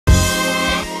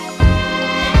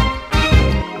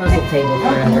table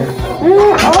forever.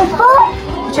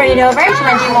 Turn it over. Do you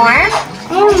want to do more?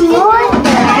 Okay. Do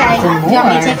you want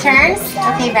me to take turns?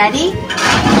 Okay, ready?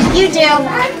 You do.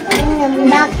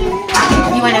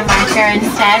 You want a marker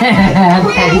instead?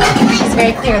 Okay. She's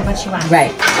very clear with what she wants.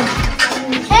 Right.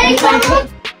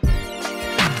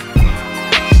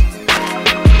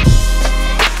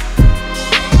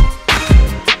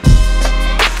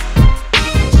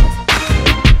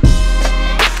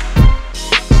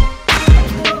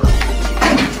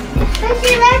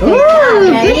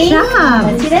 Ooh, ready? Good job.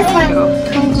 Let's do this one.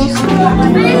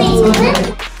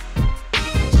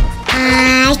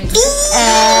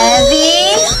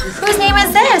 Evie. Whose name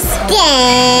is this?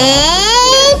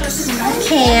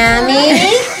 Cammy.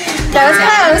 That was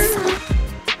close.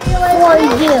 Or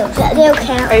you. They'll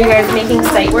count. Are you guys making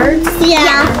sight words?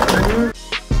 Yeah.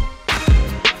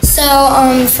 So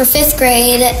for 5th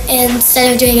grade,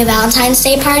 instead of doing a Valentine's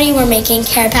Day party, we're making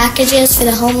care packages for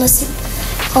the homeless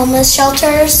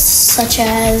shelters, such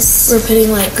as we're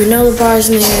putting like granola bars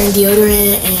in there and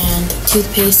deodorant and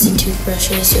toothpaste and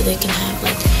toothbrushes so they can have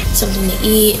like something to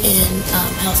eat and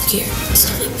health care and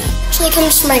stuff like that. Actually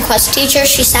comes from my quest teacher.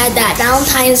 She said that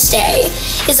Valentine's Day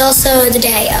is also the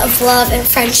day of love and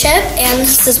friendship, and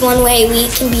this is one way we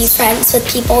can be friends with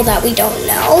people that we don't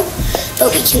know,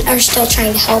 but we are still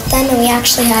trying to help them. And we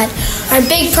actually had our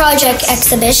big project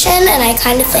exhibition, and I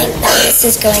kind of think that this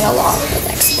is going along with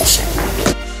the exhibition.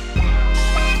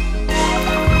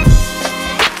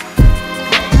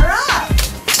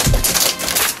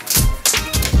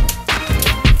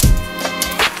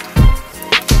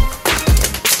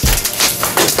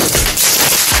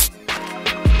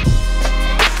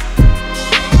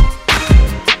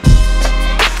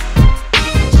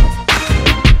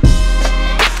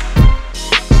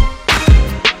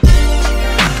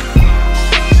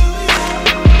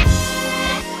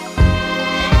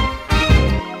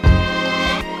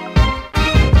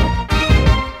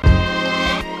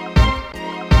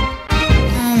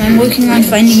 I'm working on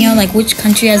finding out like which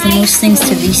country has the most things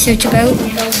to research about,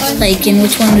 like and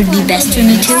which one would be best for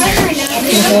me to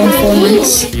for the whole 4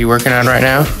 months. What are you working on right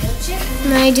now?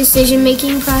 My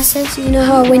decision-making process. You know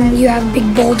how when you have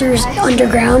big boulders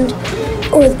underground,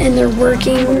 and they're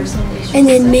working, and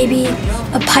then maybe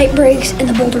a pipe breaks and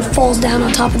the boulder falls down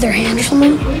on top of their hand or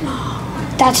something?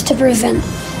 That's to prevent.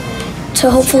 So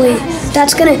hopefully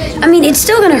that's gonna, I mean, it's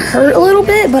still gonna hurt a little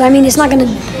bit, but I mean, it's not gonna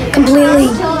completely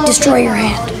destroy your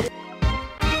hand.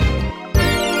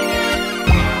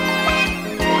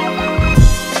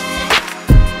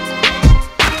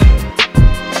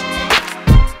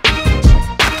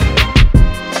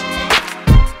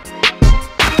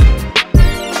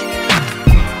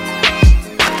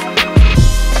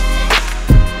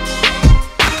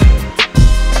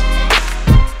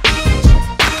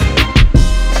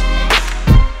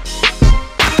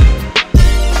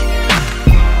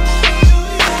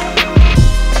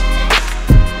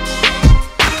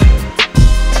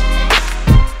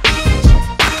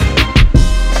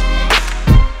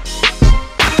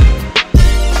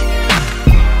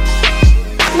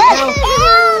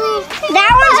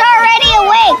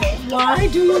 Why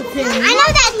do you think? I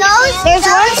know that those. There's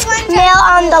one nail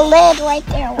on the lid right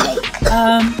there.